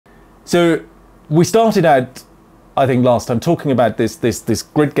So we started out, I think last time, talking about this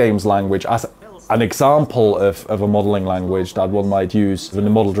grid games language as an example of a modeling language that one might use in a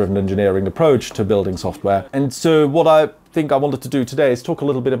model-driven engineering approach to building software. And so what I think I wanted to do today is talk a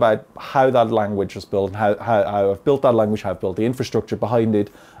little bit about how that language was built, how I've built that language, how I've built the infrastructure behind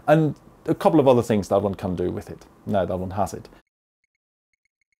it, and a couple of other things that one can do with it, now that one has it.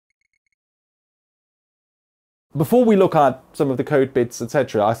 Before we look at some of the code bits,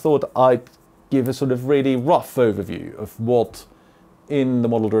 etc., I thought I'd give a sort of really rough overview of what in the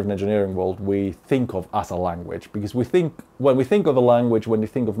model-driven engineering world we think of as a language. Because when we think of a language, when we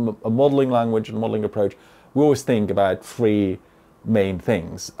think of a modeling language and modeling approach, we always think about three main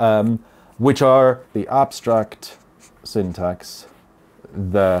things, which are the abstract syntax,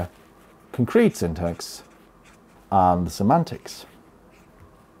 the concrete syntax, and the semantics.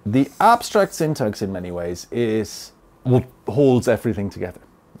 The abstract syntax in many ways is what holds everything together.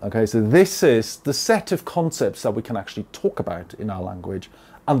 Okay, so this is the set of concepts that we can actually talk about in our language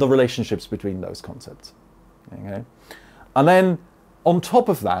and the relationships between those concepts. Okay? And then on top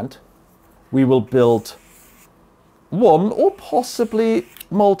of that, we will build one or possibly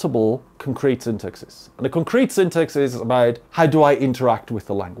multiple concrete syntaxes. And the concrete syntax is about how do I interact with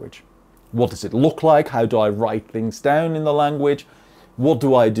the language? What does it look like? How do I write things down in the language? What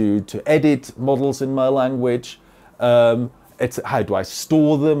do I do to edit models in my language? How do I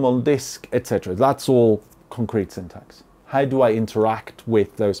store them on disk, etc. That's all concrete syntax. How do I interact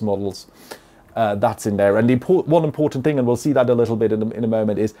with those models? That's in there. And one important thing, and we'll see that a little bit in a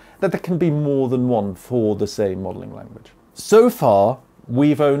moment, is that there can be more than one for the same modeling language. So far,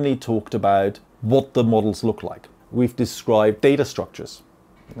 we've only talked about what the models look like. We've described data structures.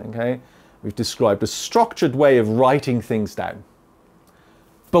 Okay? We've described a structured way of writing things down.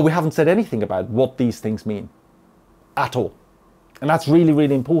 But we haven't said anything about what these things mean at all. And that's really,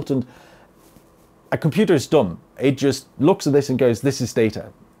 really important. A computer is dumb. It just looks at this and goes, this is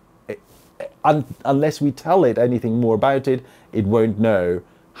data. Unless we tell it anything more about it, it won't know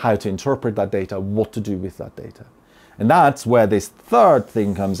how to interpret that data, what to do with that data. And that's where this third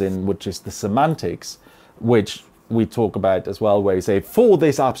thing comes in, which is the semantics, which we talk about as well, where you say, for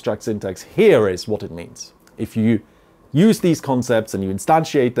this abstract syntax, here is what it means. If you use these concepts and you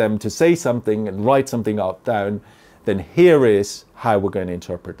instantiate them to say something and write something down, then here is how we're going to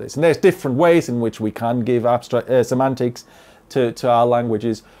interpret this. And there's different ways in which we can give abstract semantics to our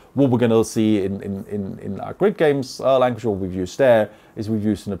languages. What we're going to see in our grid games language, what we've used there, is we've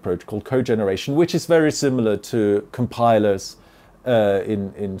used an approach called code generation, which is very similar to compilers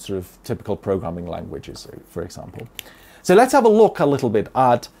in sort of typical programming languages, for example. So let's have a look a little bit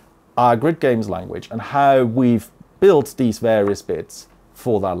at our grid games language and how we've built these various bits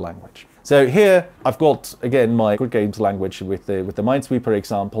for that language. So here I've got, again, my grid games language with the Minesweeper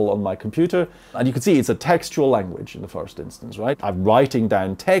example on my computer. And you can see it's a textual language in the first instance, right? I'm writing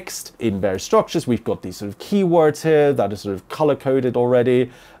down text in various structures. We've got these sort of keywords here that are sort of color-coded already.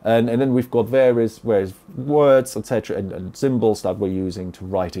 And then we've got various words, etc., and symbols that we're using to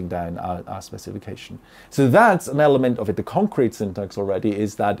writing down our specification. So that's an element of it. The concrete syntax already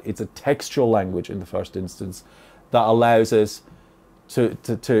is that it's a textual language in the first instance that allows us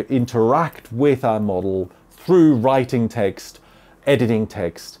to interact with our model through writing text, editing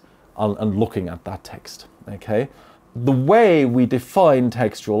text, and looking at that text. Okay? The way we define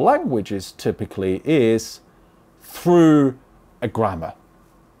textual languages typically is through a grammar.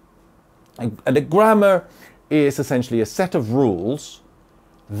 And a grammar is essentially a set of rules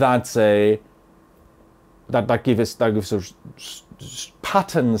that give us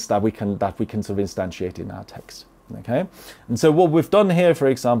patterns that we can sort of instantiate in our text. Okay, and so what we've done here, for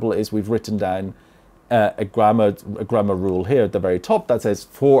example, is we've written down a grammar rule here at the very top that says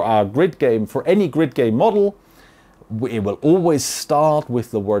for our grid game, for any grid game model, it will always start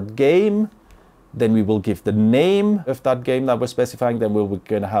with the word game. Then we will give the name of that game that we're specifying. Then we're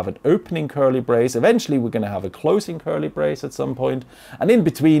going to have an opening curly brace. Eventually, we're going to have a closing curly brace at some point. And in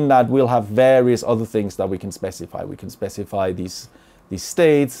between that, we'll have various other things that we can specify. We can specify these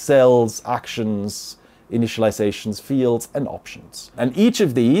states, cells, actions, initializations, fields, and options. And each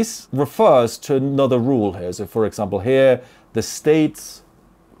of these refers to another rule here. So for example, here, the states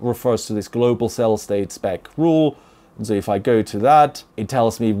refers to this global cell state spec rule. And so if I go to that, it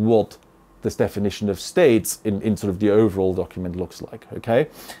tells me what this definition of states in sort of the overall document looks like, okay?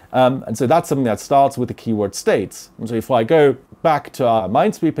 And so that's something that starts with the keyword states. And so if I go back to our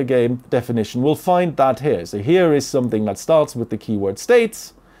Minesweeper game definition, we'll find that here. So here is something that starts with the keyword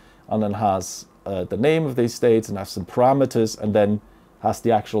states and then has the name of these states and has some parameters and then has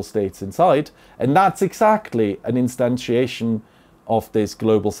the actual states inside. And that's exactly an instantiation of this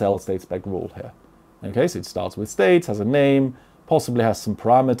global cell state spec rule here. Okay, so it starts with states, has a name, possibly has some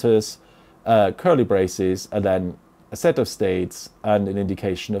parameters, curly braces, and then a set of states and an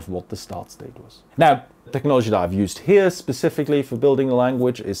indication of what the start state was. Now, the technology that I've used here specifically for building a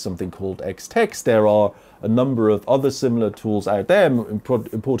language is something called Xtext. There are a number of other similar tools out there.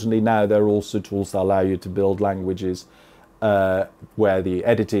 Importantly now, there are also tools that allow you to build languages where the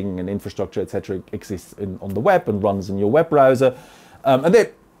editing and infrastructure, etc., exists on the web and runs in your web browser. And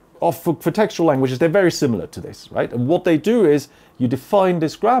they, for textual languages, they're very similar to this, right? And what they do is you define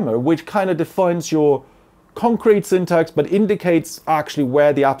this grammar, which kind of defines your concrete syntax, but indicates actually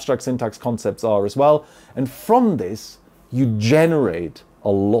where the abstract syntax concepts are as well. And from this, you generate a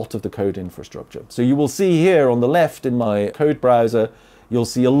lot of the code infrastructure. So you will see here on the left in my code browser, you'll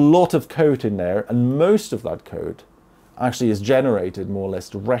see a lot of code in there, and most of that code actually is generated more or less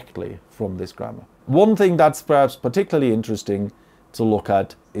directly from this grammar. One thing that's perhaps particularly interesting to look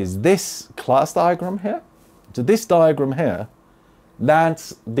at is this class diagram here. So this diagram here,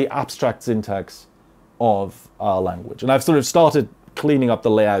 that's the abstract syntax of our language. And I've sort of started cleaning up the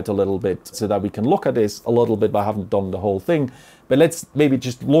layout a little bit so that we can look at this a little bit, but I haven't done the whole thing. But let's maybe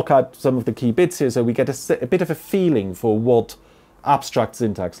just look at some of the key bits here so we get a bit of a feeling for what abstract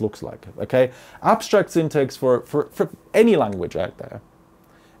syntax looks like, okay? Abstract syntax for any language out there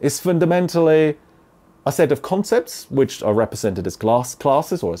is fundamentally a set of concepts which are represented as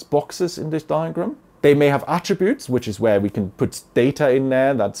classes or as boxes in this diagram. They may have attributes, which is where we can put data in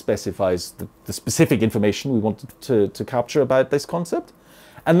there that specifies the specific information we want to capture about this concept.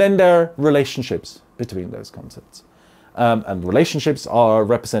 And then there are relationships between those concepts. And relationships are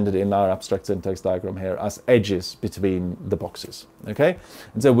represented in our abstract syntax diagram here as edges between the boxes, okay?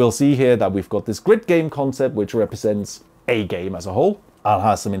 And so we'll see here that we've got this grid game concept, which represents a game as a whole, and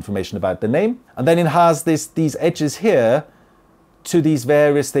has some information about the name. And then it has these edges here to these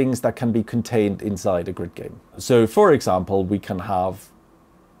various things that can be contained inside a grid game. So for example, we can have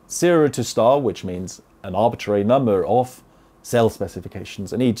 0 to star, which means an arbitrary number of cell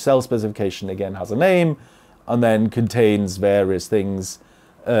specifications. And each cell specification again has a name and then contains various things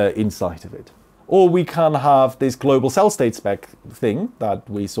inside of it. Or we can have this global cell state spec thing that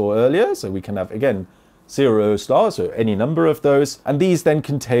we saw earlier. So we can have, again, 0 star, so any number of those. And these then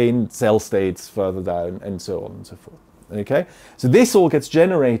contain cell states further down and so on and so forth. Okay, so this all gets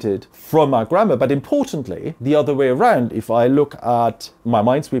generated from our grammar, but importantly, the other way around, if I look at my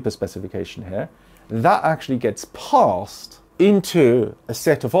Minesweeper specification here, that actually gets passed into a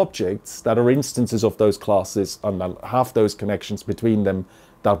set of objects that are instances of those classes and have those connections between them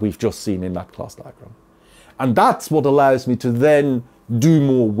that we've just seen in that class diagram. And that's what allows me to then do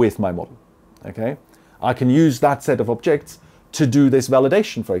more with my model. Okay, I can use that set of objects to do this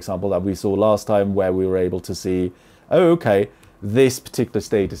validation, for example, that we saw last time, where we were able to see, oh, okay, this particular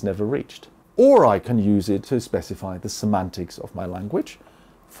state is never reached. Or I can use it to specify the semantics of my language,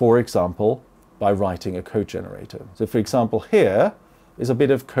 for example, by writing a code generator. So for example, here is a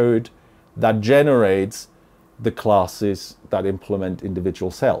bit of code that generates the classes that implement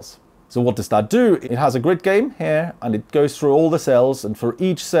individual cells. So what does that do? It has a grid game here, and it goes through all the cells, and for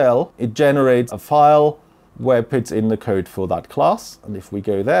each cell, it generates a file where it puts in the code for that class. And if we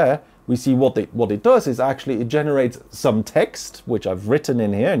go there, we see what it does is actually it generates some text, which I've written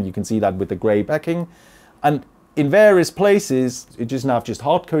in here, and you can see that with the gray backing. And in various places, it doesn't have just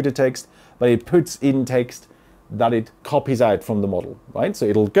hard-coded text, but it puts in text that it copies out from the model, right? So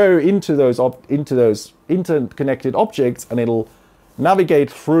it'll go into those interconnected objects, and it'll navigate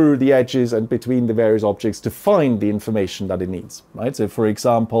through the edges and between the various objects to find the information that it needs, right? So for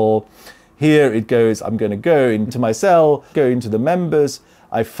example, here it goes, I'm going to go into my cell, go into the members,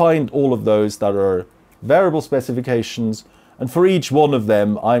 I find all of those that are variable specifications, and for each one of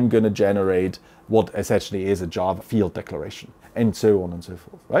them, I'm going to generate what essentially is a Java field declaration, and so on and so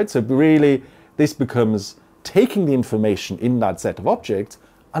forth, right? So really, this becomes taking the information in that set of objects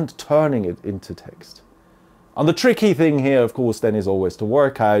and turning it into text. And the tricky thing here, of course, then is always to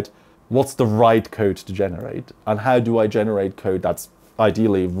work out what's the right code to generate, and how do I generate code that's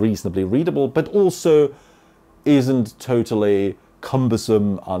ideally reasonably readable, but also isn't totally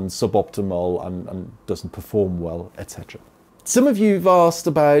cumbersome and suboptimal and doesn't perform well, etc. Some of you have asked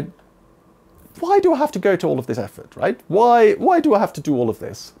about, why do I have to go to all of this effort, right? Why do I have to do all of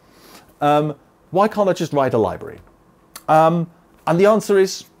this? Why can't I just write a library? And the answer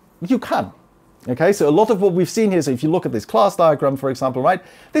is, you can. Okay, so a lot of what we've seen here, so if you look at this class diagram, for example, right,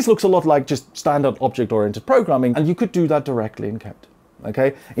 this looks a lot like just standard object-oriented programming, and you could do that directly in code.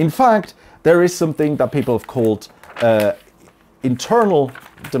 Okay, in fact, there is something that people have called internal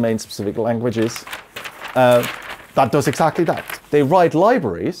domain-specific languages, that does exactly that. They write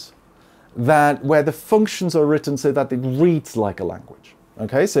libraries where the functions are written so that it reads like a language.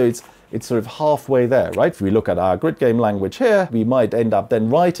 Okay, so it's sort of halfway there, right? If we look at our grid game language here, we might end up then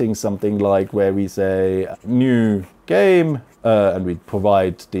writing something like where we say new game, and we'd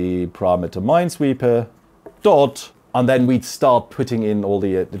provide the parameter minesweeper dot, and then we'd start putting in all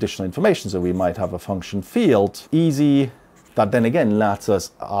the additional information. So we might have a function field, easy, that then again lets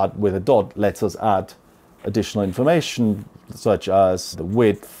us add, with a dot, lets us add additional information such as the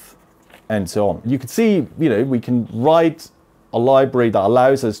width and so on. You can see, you know, we can write a library that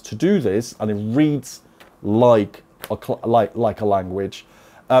allows us to do this, and it reads like a language.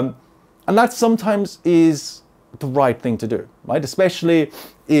 And that sometimes is the right thing to do, right? Especially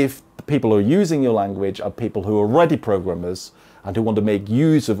if the people who are using your language are people who are already programmers and who want to make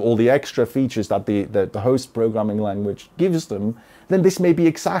use of all the extra features that the host programming language gives them, then this may be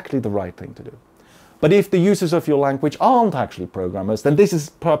exactly the right thing to do. But if the users of your language aren't actually programmers, then this is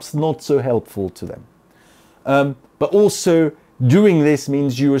perhaps not so helpful to them. But also, doing this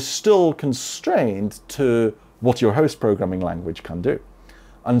means you are still constrained to what your host programming language can do.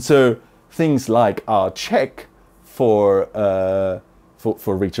 And so things like our check for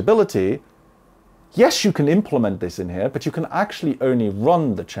reachability, yes, you can implement this in here, but you can actually only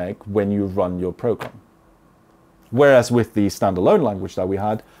run the check when you run your program. Whereas with the standalone language that we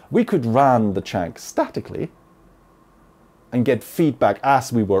had, we could run the check statically and get feedback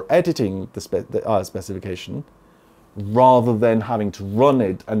as we were editing our specification, rather than having to run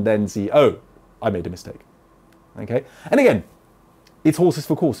it and then see, oh, I made a mistake. Okay? And again, it's horses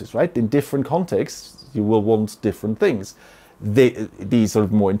for courses, right? In different contexts, you will want different things. These sort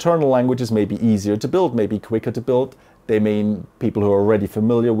of more internal languages may be easier to build, may be quicker to build. They mean people who are already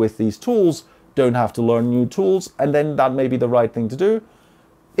familiar with these tools don't have to learn new tools, and then that may be the right thing to do.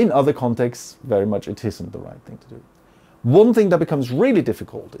 In other contexts, very much it isn't the right thing to do. One thing that becomes really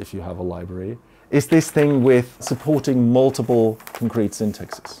difficult if you have a library is this thing with supporting multiple concrete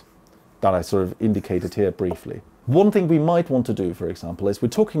syntaxes that I sort of indicated here briefly. One thing we might want to do, for example, is we're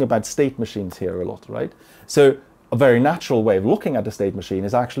talking about state machines here a lot, right? So a very natural way of looking at a state machine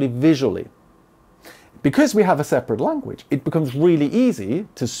is actually visually. Because we have a separate language, it becomes really easy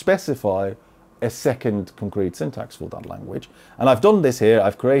to specify a second concrete syntax for that language. And I've done this here.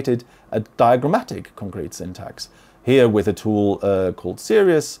 I've created a diagrammatic concrete syntax here with a tool called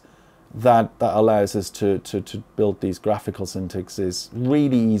Serious that allows us to build these graphical syntaxes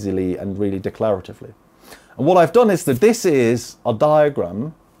really easily and really declaratively. And what I've done is that this is a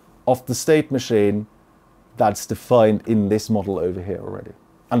diagram of the state machine that's defined in this model over here already.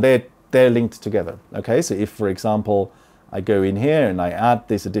 And they're linked together. Okay, so if, for example, I go in here and I add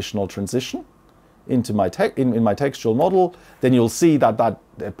this additional transition into my in my textual model, then you'll see that that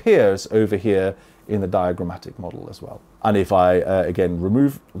appears over here in the diagrammatic model as well. And if I again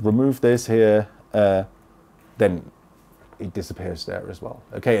remove this here, then it disappears there as well.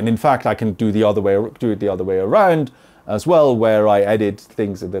 Okay, and in fact I can do it the other way around as well, where I edit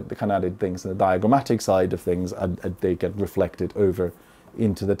things in the diagrammatic side of things, and they get reflected over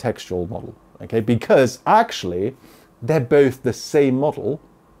into the textual model. Okay, because actually they're both the same model.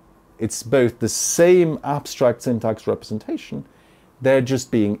 It's both the same abstract syntax representation. They're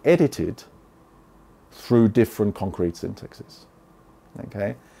just being edited through different concrete syntaxes.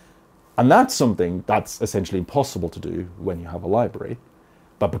 Okay, and that's something that's essentially impossible to do when you have a library,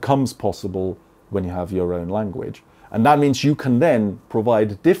 but becomes possible when you have your own language. And that means you can then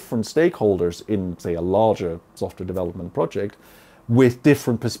provide different stakeholders in, say, a larger software development project with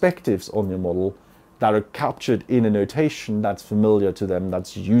different perspectives on your model that are captured in a notation that's familiar to them,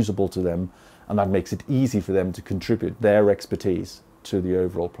 that's usable to them, and that makes it easy for them to contribute their expertise to the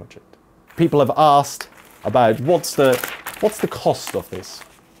overall project. People have asked about what's the cost of this,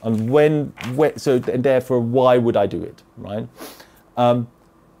 and and therefore why would I do it, right?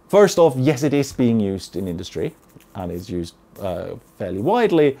 First off, yes, it is being used in industry and is used fairly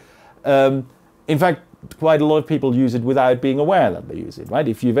widely. In fact, quite a lot of people use it without being aware that they use it, right?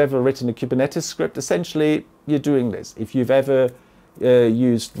 If you've ever written a Kubernetes script, essentially you're doing this. If you've ever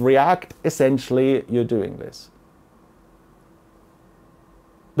used React, essentially you're doing this.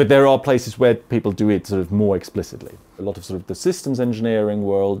 But there are places where people do it sort of more explicitly. A lot of sort of the systems engineering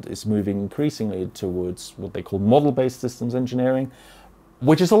world is moving increasingly towards what they call model-based systems engineering,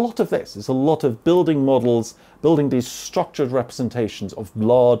 which is a lot of this. It's a lot of building models, building these structured representations of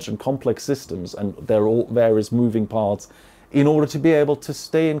large and complex systems, and there are all various moving parts in order to be able to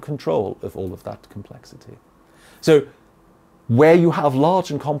stay in control of all of that complexity. So where you have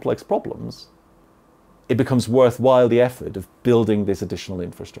large and complex problems, it becomes worthwhile the effort of building this additional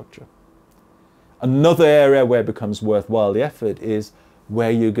infrastructure. Another area where it becomes worthwhile the effort is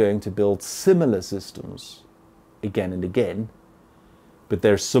where you're going to build similar systems again and again, but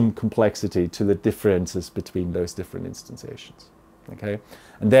there's some complexity to the differences between those different instantiations. Okay,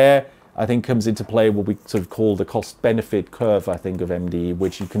 and there I think comes into play what we sort of call the cost-benefit curve, I think, of MDE,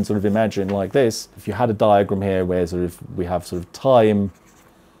 which you can sort of imagine like this. If you had a diagram here where sort of we have sort of time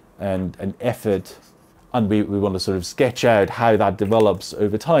and effort, and we want to sort of sketch out how that develops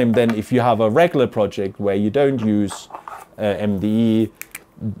over time, then if you have a regular project where you don't use MDE,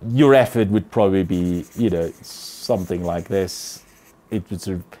 your effort would probably be, you know, something like this. It would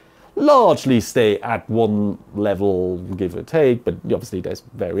sort of largely stay at one level, give or take, but obviously there's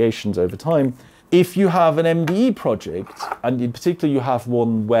variations over time. If you have an MDE project, and in particular you have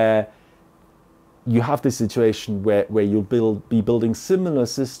one where you have this situation where you'll be building similar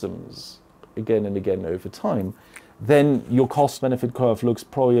systems again and again over time, then your cost-benefit curve looks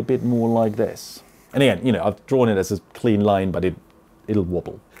probably a bit more like this. And again, you know, I've drawn it as a clean line, but it'll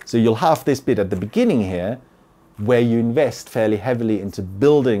wobble. So you'll have this bit at the beginning here where you invest fairly heavily into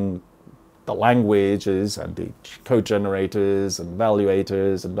building the languages and the code generators and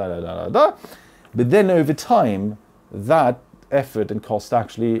evaluators and da. But then over time, that effort and cost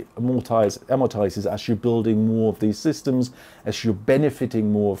actually amortizes as you're building more of these systems, as you're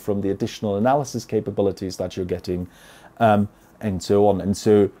benefiting more from the additional analysis capabilities that you're getting, and so on. And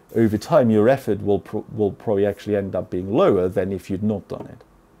so over time, your effort will probably actually end up being lower than if you'd not done it.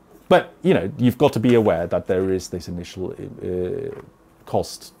 But, you know, you've got to be aware that there is this initial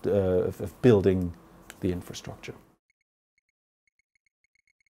cost of building the infrastructure.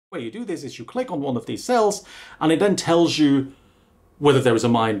 The way you do this is you click on one of these cells, and it then tells you whether there is a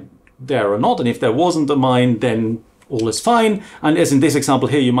mine there or not. And if there wasn't a mine, then all is fine. And as in this example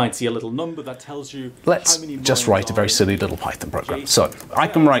here, you might see a little number that tells you Let's just write a very silly little Python program. So I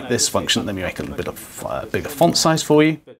can write this function, let me make a little bit of bigger font size for you.